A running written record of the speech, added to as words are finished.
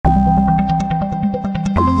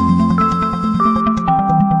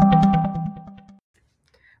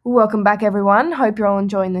Welcome back, everyone. Hope you're all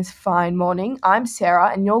enjoying this fine morning. I'm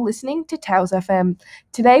Sarah, and you're listening to Tales FM.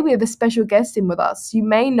 Today, we have a special guest in with us. You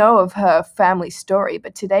may know of her family story,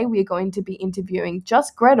 but today we are going to be interviewing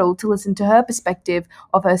Just Gretel to listen to her perspective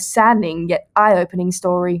of her saddening yet eye-opening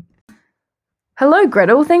story. Hello,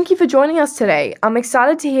 Gretel. Thank you for joining us today. I'm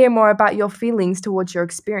excited to hear more about your feelings towards your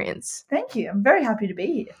experience. Thank you. I'm very happy to be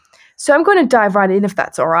here. So I'm going to dive right in if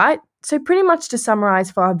that's all right. So pretty much to summarize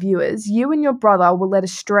for our viewers, you and your brother were led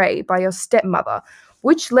astray by your stepmother,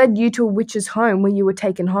 which led you to a witch's home where you were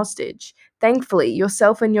taken hostage. Thankfully,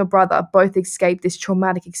 yourself and your brother both escaped this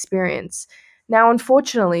traumatic experience. Now,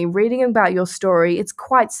 unfortunately, reading about your story, it's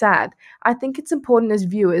quite sad. I think it's important as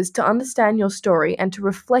viewers to understand your story and to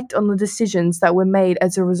reflect on the decisions that were made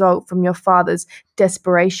as a result from your father's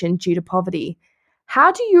desperation due to poverty.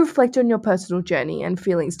 How do you reflect on your personal journey and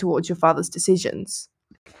feelings towards your father's decisions?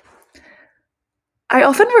 I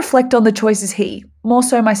often reflect on the choices he, more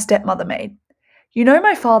so my stepmother, made. You know,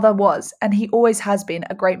 my father was, and he always has been,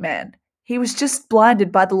 a great man. He was just blinded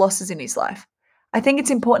by the losses in his life. I think it's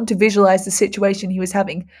important to visualize the situation he was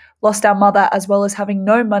having, lost our mother as well as having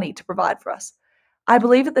no money to provide for us. I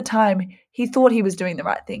believe at the time he thought he was doing the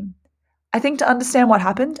right thing. I think to understand what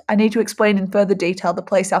happened, I need to explain in further detail the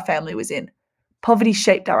place our family was in. Poverty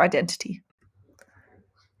shaped our identity.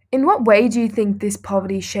 In what way do you think this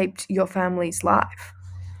poverty shaped your family's life?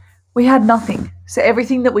 We had nothing, so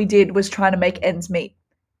everything that we did was trying to make ends meet.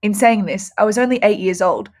 In saying this, I was only 8 years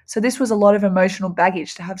old, so this was a lot of emotional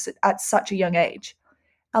baggage to have at such a young age.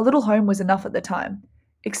 Our little home was enough at the time,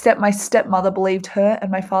 except my stepmother believed her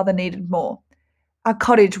and my father needed more. Our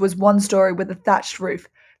cottage was one story with a thatched roof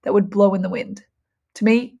that would blow in the wind. To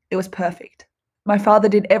me, it was perfect. My father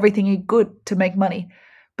did everything he could to make money,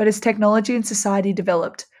 but as technology and society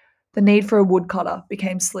developed, the need for a woodcutter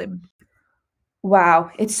became slim. Wow,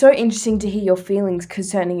 it's so interesting to hear your feelings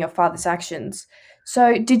concerning your father's actions.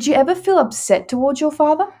 So, did you ever feel upset towards your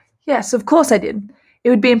father? Yes, of course I did. It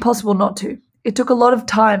would be impossible not to. It took a lot of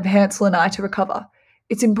time for Hansel and I to recover.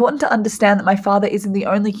 It's important to understand that my father isn't the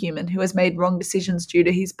only human who has made wrong decisions due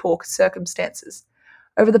to his poor circumstances.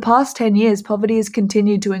 Over the past 10 years, poverty has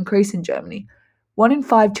continued to increase in Germany. 1 in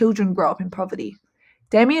 5 children grow up in poverty.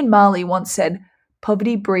 Damian Marley once said,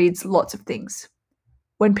 "Poverty breeds lots of things."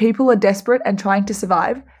 When people are desperate and trying to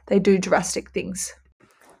survive, they do drastic things.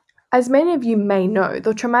 As many of you may know,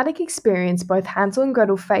 the traumatic experience both Hansel and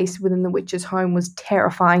Gretel faced within the witch's home was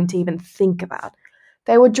terrifying to even think about.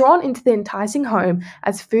 They were drawn into the enticing home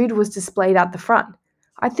as food was displayed out the front.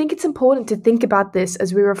 I think it's important to think about this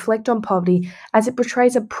as we reflect on poverty, as it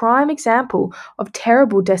portrays a prime example of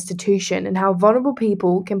terrible destitution and how vulnerable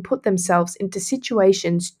people can put themselves into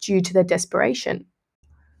situations due to their desperation.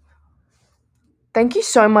 Thank you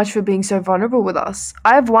so much for being so vulnerable with us.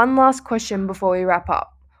 I have one last question before we wrap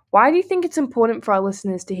up. Why do you think it's important for our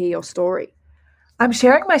listeners to hear your story? I'm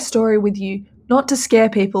sharing my story with you not to scare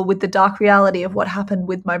people with the dark reality of what happened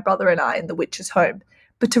with my brother and I in the witch's home,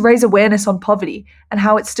 but to raise awareness on poverty and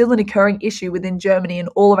how it's still an occurring issue within Germany and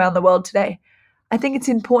all around the world today. I think it's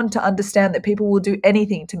important to understand that people will do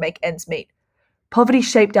anything to make ends meet. Poverty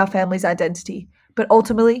shaped our family's identity, but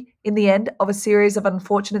ultimately, in the end of a series of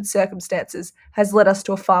unfortunate circumstances, has led us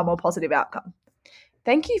to a far more positive outcome.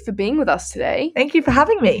 Thank you for being with us today. Thank you for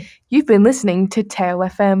having me. You've been listening to Tale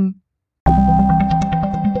FM.